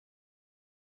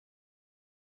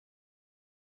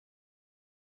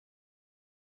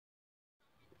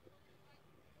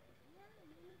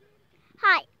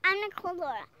Hi, I'm Nicole,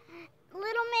 Little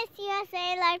Miss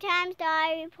USA Lifetime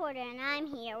Star Reporter, and I'm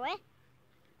here with...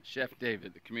 Chef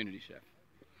David, the community chef.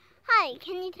 Hi,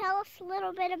 can you tell us a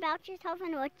little bit about yourself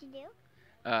and what you do?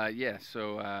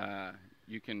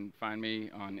 You can find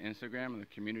me on Instagram, the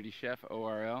community chef,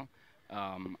 ORL.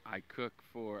 I cook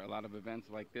for a lot of events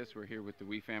like this. We're here with the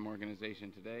WeFam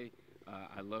organization today.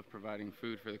 I love providing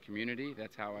food for the community.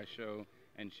 That's how I show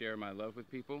and share my love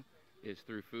with people, is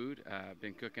through food. I've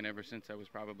been cooking ever since I was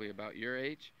probably about your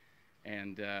age,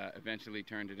 and eventually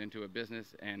turned it into a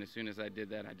business. And as soon as I did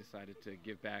that, I decided to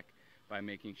give back by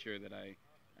making sure that I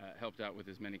helped out with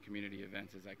as many community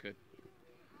events as I could.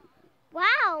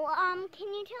 Wow, can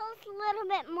you tell us a little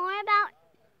bit more about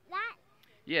that?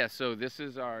 Yeah, so this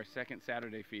is our second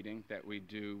Saturday feeding that we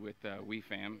do with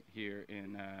WeFam here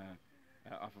in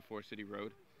off of Forest City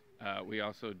Road. We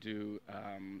also do,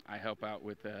 I help out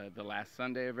with the last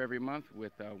Sunday of every month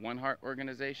with One Heart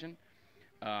organization.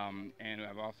 And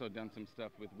I've also done some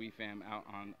stuff with WeFam out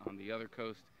on the other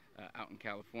coast, out in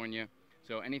California.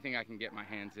 So anything I can get my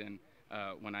hands in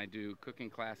when I do cooking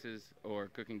classes or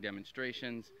cooking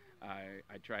demonstrations,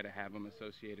 I try to have them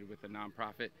associated with a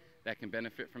nonprofit that can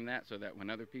benefit from that, so that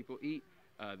when other people eat,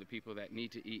 the people that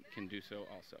need to eat can do so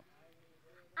also.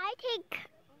 I take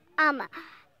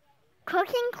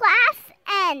cooking class,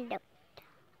 and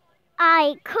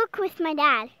I cook with my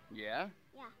dad. Yeah?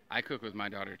 Yeah. I cook with my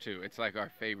daughter too. It's like our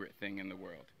favorite thing in the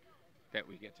world that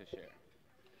we get to share.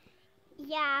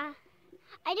 Yeah.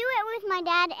 I do it with my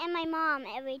dad and my mom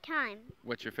every time.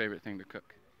 What's your favorite thing to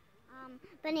cook?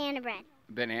 Banana bread.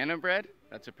 Banana bread?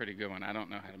 That's a pretty good one. I don't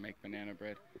know how to make banana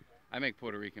bread. I make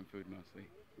Puerto Rican food mostly.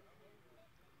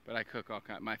 But I cook all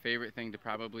kinds. My favorite thing to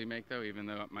probably make, though, even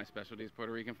though my specialty is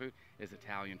Puerto Rican food, is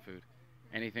Italian food.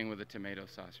 Anything with a tomato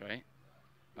sauce, right?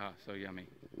 Oh, so yummy.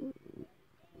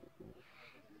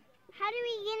 How do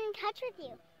we get in touch with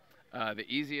you? The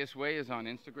easiest way is on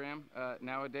Instagram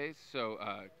nowadays. So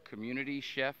Community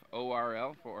Chef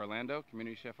ORL for Orlando,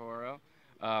 Community Chef ORL.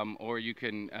 Or you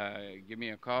can give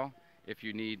me a call if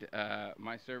you need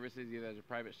my services, either as a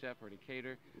private chef or to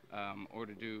cater, or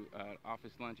to do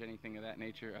office lunch, anything of that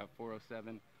nature,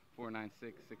 407-496-6596.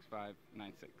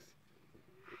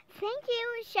 Thank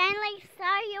you, Shine Like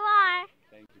Star you are.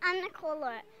 Thank you. I'm Nicole,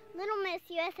 Little Miss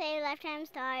USA Lifetime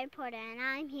Star Reporter, and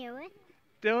I'm here with...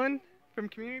 Dylan from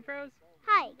Community Pros.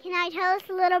 Hi, can I tell us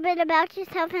a little bit about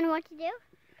yourself and what you do?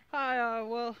 Hi,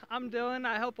 well, I'm Dylan.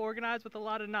 I help organize with a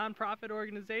lot of nonprofit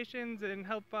organizations and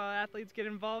help athletes get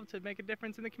involved to make a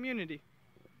difference in the community.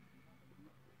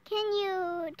 Can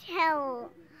you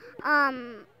tell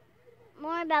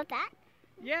more about that?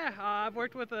 Yeah, I've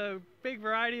worked with a big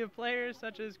variety of players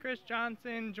such as Chris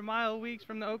Johnson, Jamiel Weeks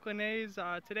from the Oakland A's.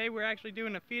 Today we're actually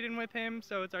doing a feed-in with him,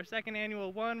 so it's our second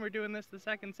annual one. We're doing this the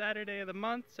second Saturday of the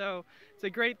month, so it's a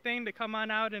great thing to come on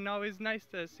out, and always nice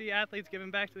to see athletes giving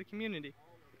back to the community.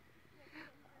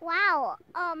 Wow,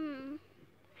 can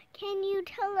you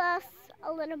tell us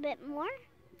a little bit more?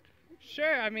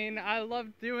 Sure, I mean, I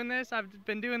love doing this. I've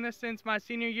been doing this since my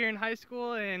senior year in high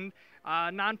school, and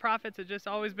nonprofits have just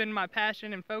always been my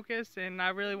passion and focus, and I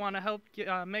really want to help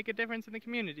make a difference in the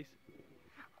communities.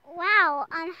 Wow,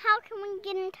 how can we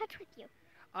get in touch with you?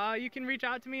 You can reach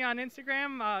out to me on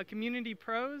Instagram, Community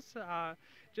Pros,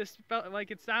 just spelled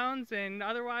like it sounds, and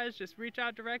otherwise just reach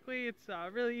out directly. It's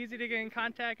really easy to get in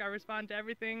contact. I respond to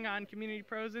everything on Community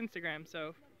Pros Instagram,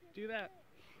 so do that.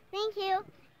 Thank you.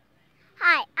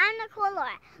 Hi, I'm Nicole,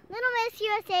 Little Miss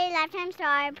USA Lifetime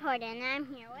Star Reporter, and I'm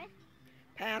here with...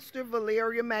 Pastor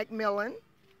Valeria McMillan.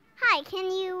 Hi,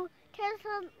 can you tell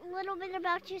us a little bit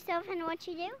about yourself and what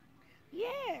you do?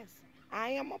 Yes,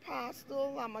 I am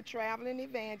apostle. I'm a traveling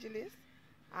evangelist.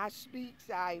 I speak,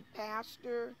 I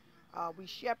pastor, we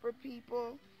shepherd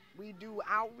people, we do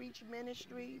outreach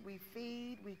ministry, we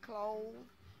feed, we clothe,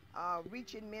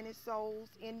 reaching many souls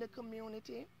in the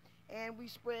community, and we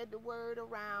spread the word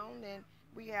around, and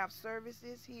we have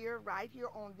services here, right here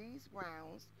on these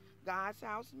grounds, God's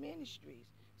House Ministries.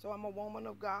 So I'm a woman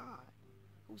of God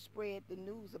who spread the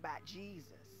news about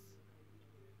Jesus.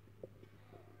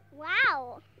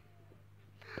 Wow.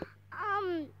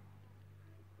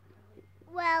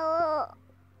 Well,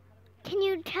 can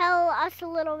you tell us a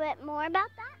little bit more about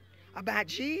that? About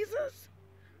Jesus?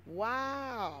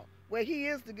 Wow. Well, he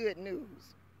is the good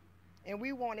news. And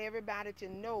we want everybody to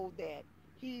know that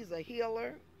he's a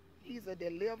healer, he's a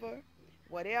deliverer.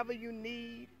 Whatever you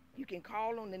need, you can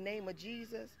call on the name of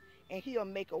Jesus, and he'll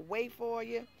make a way for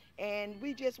you. And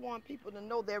we just want people to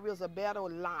know there is a better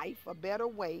life, a better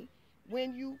way,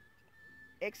 when you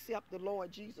accept the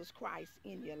Lord Jesus Christ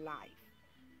in your life.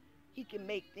 He can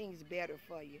make things better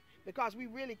for you, because we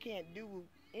really can't do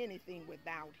anything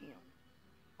without him.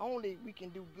 Only we can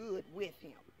do good with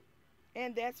him.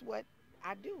 And that's what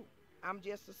I do. I'm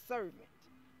just a servant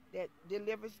that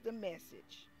delivers the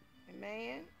message.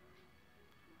 Amen.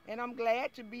 And I'm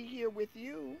glad to be here with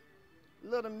you,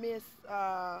 little Miss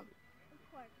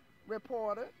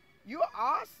Reporter. You're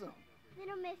awesome.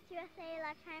 Little Miss USA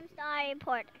Lifetime Star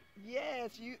Reporter.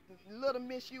 Yes, you, little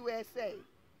Miss USA.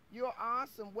 You're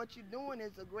awesome. What you're doing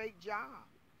is a great job.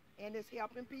 And it's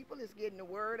helping people. It's getting the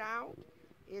word out.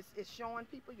 It's showing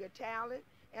people your talent.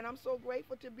 And I'm so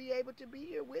grateful to be able to be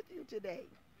here with you today.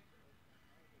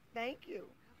 Thank you.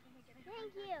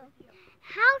 Thank you.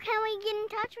 How can we get in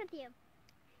touch with you?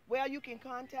 Well, you can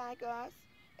contact us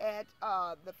at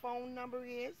the phone number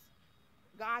is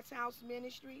God's House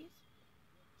Ministries,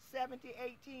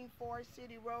 7018 Forest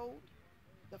City Road.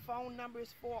 The phone number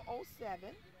is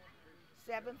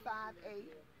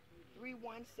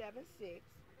 407-758-3176.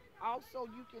 Also,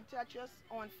 you can touch us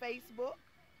on Facebook.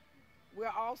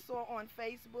 We're also on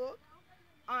Facebook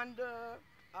under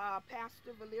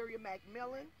Pastor Valeria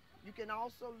McMillan. You can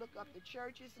also look up the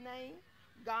church's name,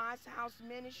 God's House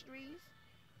Ministries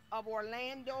of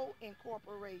Orlando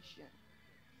Incorporation.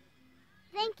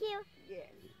 Thank you.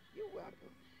 Yes, you're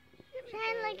welcome.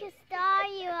 Shine like a star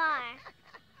you are.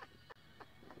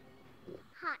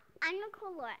 Hi, I'm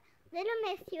Nicole Laura, Little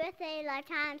Miss USA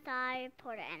Lifetime Star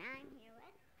Reporter, and I'm here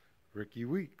with Ricky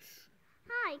Weeks.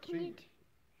 Hi, can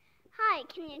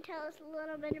you tell us a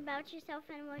little bit about yourself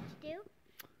and what you do?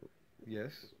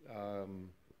 Yes,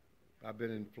 I've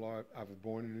been in Florida. I was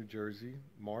born in New Jersey,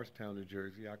 Morristown, New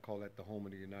Jersey. I call that the home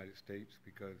of the United States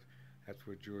because that's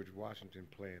where George Washington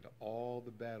planned all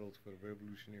the battles for the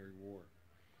Revolutionary War.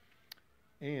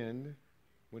 And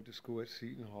went to school at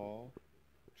Seton Hall,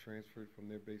 transferred from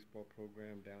their baseball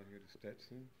program down here to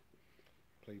Stetson,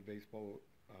 played baseball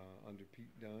under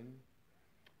Pete Dunn,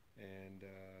 and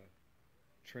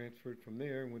transferred from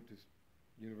there and went to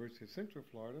University of Central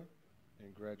Florida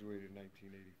and graduated in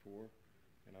 1984.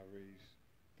 And I raised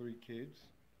 3 kids,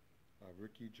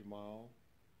 Ricky, Jamal,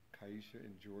 Kaisha,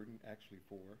 and Jordan, actually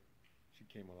 4. She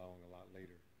came along a lot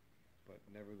later. But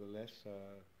nevertheless,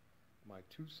 my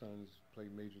 2 sons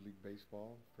played Major League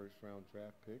Baseball, first-round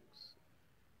draft picks.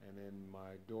 And then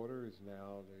my daughter is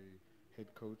now the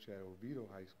head coach at Oviedo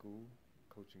High School,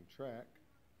 coaching track.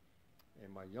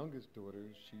 And my youngest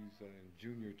daughter, she's in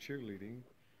junior cheerleading,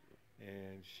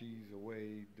 and she's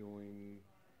away doing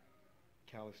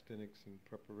calisthenics and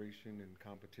preparation and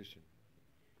competition.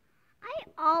 I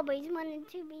always wanted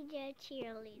to be a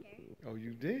cheerleader. Oh,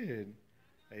 you did?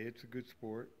 Hey, it's a good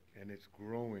sport, and it's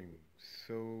growing.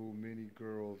 So many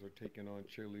girls are taking on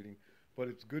cheerleading, but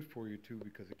it's good for you, too,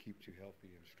 because it keeps you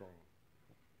healthy and strong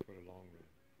for the long run.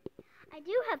 I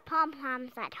do have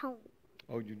pom-poms at home.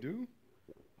 Oh, you do?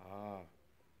 Ah.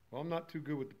 Well, I'm not too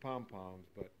good with the pom-poms,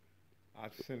 but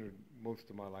I've centered most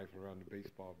of my life around the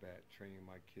baseball bat, training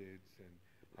my kids, and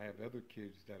I have other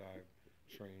kids that I've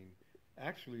trained.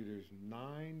 Actually, there's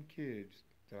 9 kids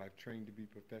that I've trained to be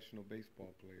professional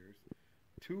baseball players.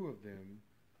 2 of them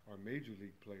are major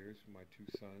league players, my 2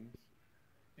 sons,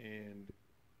 and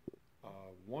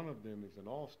one of them is an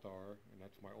all-star, and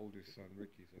that's my oldest son,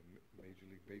 Ricky's a Major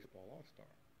League Baseball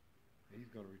all-star. He's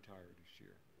going to retire this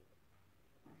year.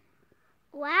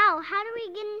 Wow, how do we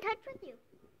get in touch with you?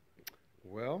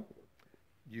 Well,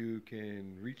 you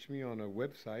can reach me on a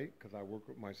website because I work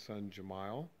with my son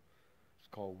Jamal. It's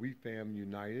called We Fam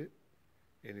United,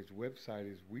 and his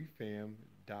website is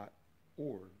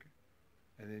wefam.org.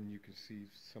 And then you can see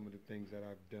some of the things that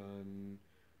I've done,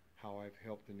 how I've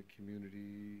helped in the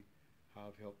community, how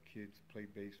I've helped kids play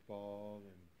baseball,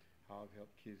 and how I've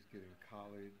helped kids get in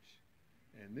college.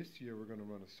 And this year we're going to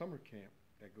run a summer camp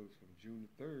that goes from June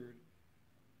the 3rd.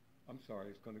 It's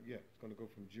going to go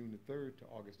from June the 3rd to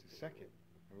August the 2nd.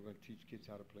 And we're going to teach kids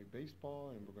how to play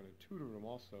baseball, and we're going to tutor them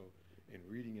also in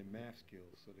reading and math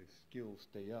skills so their skills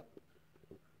stay up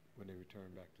when they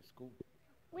return back to school.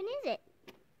 When is it?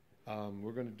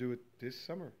 We're going to do it this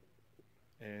summer,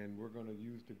 and we're going to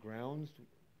use the grounds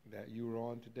that you were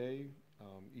on today,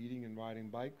 eating and riding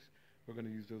bikes. We're going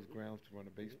to use those grounds to run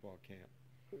a baseball camp.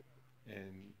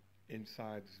 And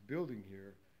inside this building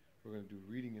here, we're going to do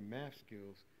reading and math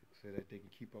skills so that they can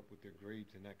keep up with their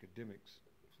grades and academics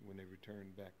when they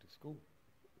return back to school.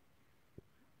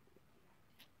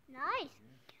 Nice.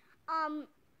 Yeah.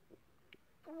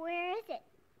 Where is it?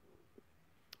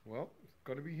 Well, it's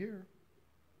going to be here.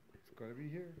 It's going to be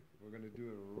here. We're going to do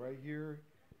it right here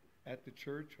at the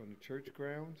church, on the church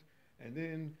grounds. And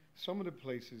then some of the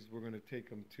places we're going to take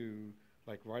them to,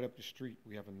 like right up the street,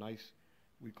 we have a nice,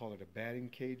 we call it a batting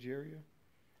cage area.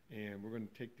 And we're going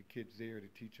to take the kids there to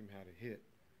teach them how to hit.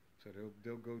 So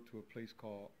they'll go to a place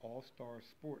called All Star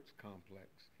Sports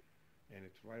Complex, and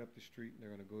it's right up the street. And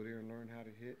they're going to go there and learn how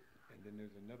to hit. And then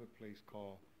there's another place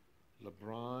called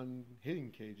LeBron Hitting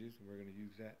Cages, and we're going to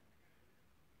use that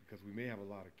because we may have a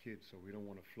lot of kids, so we don't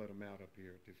want to flood them out up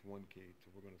here at this one cage.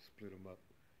 So we're going to split them up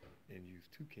and use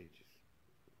 2 cages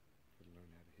to learn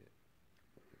how to hit.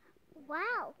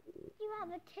 Wow. You have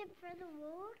a tip for the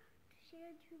world? To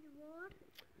share to the world?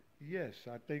 Yes,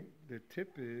 I think the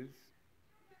tip is,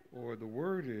 or the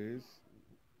word is,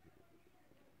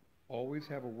 always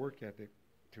have a work ethic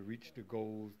to reach the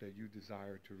goals that you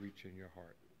desire to reach in your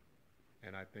heart.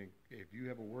 And I think if you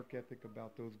have a work ethic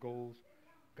about those goals,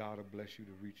 God will bless you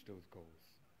to reach those goals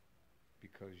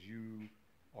because you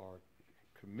are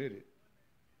committed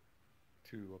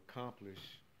to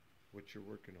accomplish what you're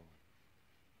working on.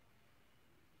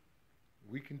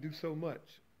 We can do so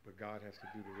much, but God has to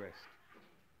do the rest.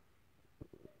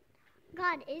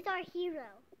 God is our hero.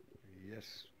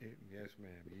 Yes, yes,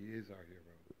 ma'am. He is our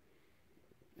hero.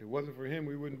 If it wasn't for him,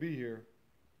 we wouldn't be here.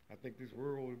 I think this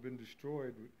world would have been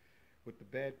destroyed with the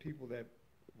bad people that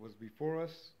was before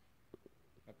us.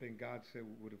 I think God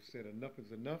would have said enough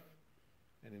is enough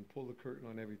and then pull the curtain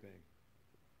on everything.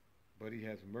 But he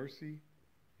has mercy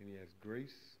and he has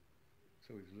grace,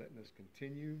 so he's letting us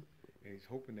continue, and he's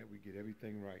hoping that we get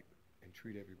everything right and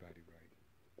treat everybody right.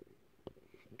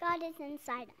 God is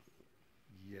inside us.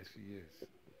 Yes, he is.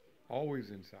 Always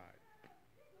inside.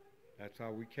 That's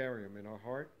how we carry him in our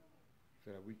heart,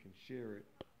 so that we can share it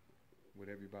with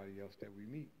everybody else that we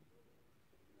meet.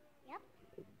 Yep.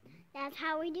 That's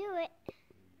how we do it.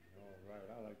 All right,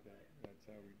 I like that. That's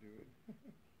how we do it.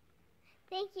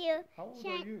 Thank you. How old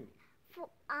are you?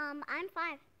 I'm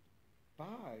 5. 5?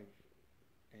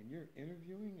 And you're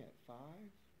interviewing at 5?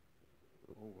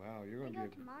 Oh, wow. You're going I to go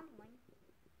be to modeling.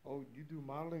 Oh, you do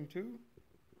modeling too?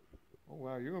 Oh,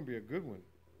 wow. You're going to be a good one.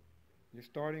 You're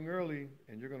starting early,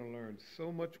 and you're going to learn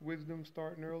so much wisdom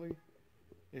starting early.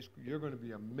 You're going to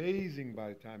be amazing by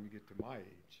the time you get to my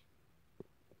age.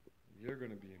 You're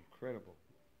going to be incredible.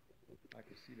 I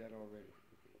can see that already.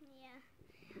 Yeah.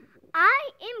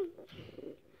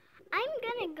 I'm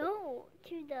gonna go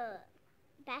to the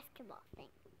basketball thing.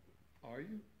 Are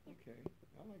you? Okay.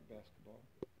 I like basketball.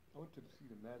 I went to see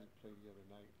the Magic play the other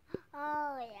night.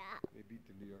 Oh, yeah. They beat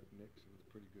the New York Knicks. It was a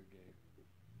pretty good game.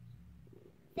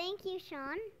 Thank you,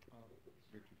 Sean. Oh,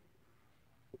 Ricky.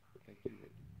 Thank you,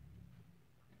 Ricky.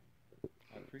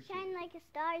 I appreciate Shine it. like a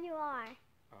star you are.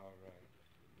 All right.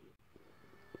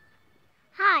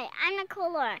 Hi, I'm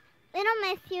Nicole, Little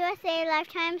Miss USA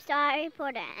Lifetime Star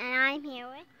Reporter, and I'm here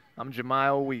with... I'm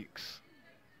Jamiel Weeks.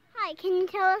 Hi, can you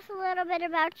tell us a little bit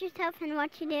about yourself and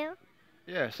what you do?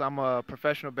 Yes, I'm a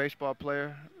professional baseball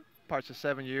player, parts of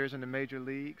 7 years in the major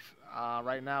leagues.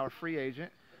 Right now a free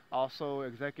agent, also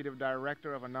executive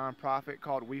director of a nonprofit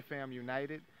called We Fam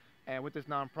United. And with this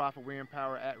nonprofit, we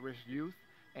empower at-risk youth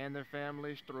and their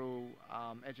families through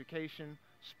education,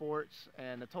 sports,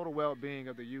 and the total well-being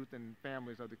of the youth and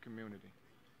families of the community.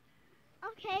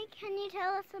 Okay, can you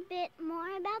tell us a bit more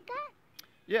about that?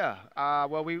 Yeah,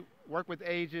 well, we work with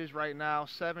ages right now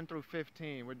 7 through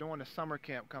 15. We're doing a summer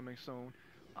camp coming soon,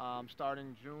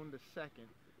 starting June the 2nd,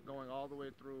 going all the way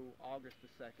through August the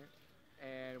 2nd.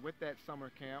 And with that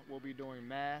summer camp, we'll be doing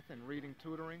math and reading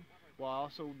tutoring. We'll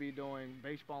also be doing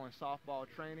baseball and softball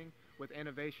training with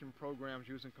innovation programs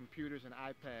using computers and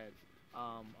iPads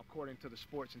according to the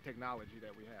sports and technology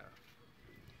that we have.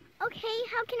 Okay,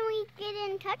 how can we get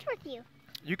in touch with you?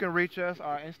 You can reach us.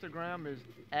 Our Instagram is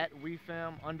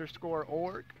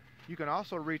 @wefam_org. You can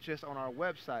also reach us on our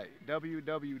website,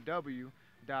 www.wefam.org.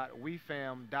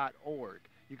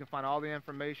 You can find all the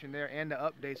information there and the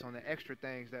updates on the extra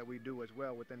things that we do as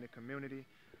well within the community.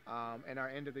 And our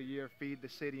end of the year Feed the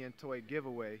City and Toy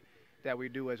giveaway that we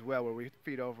do as well, where we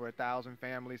feed over 1,000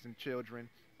 families and children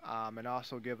and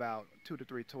also give out 2 to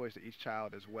 3 toys to each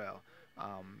child as well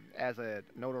as a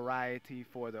notoriety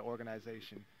for the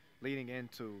organization, leading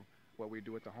into what we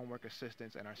do with the homework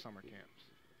assistance and our summer camps.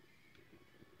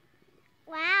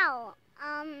 Wow.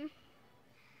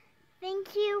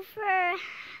 Thank you for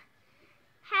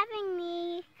having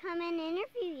me come and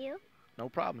interview you. No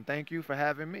problem. Thank you for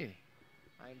having me.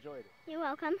 I enjoyed it. You're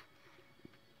welcome.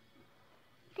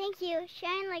 Thank you.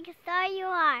 Shine like a star you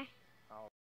are.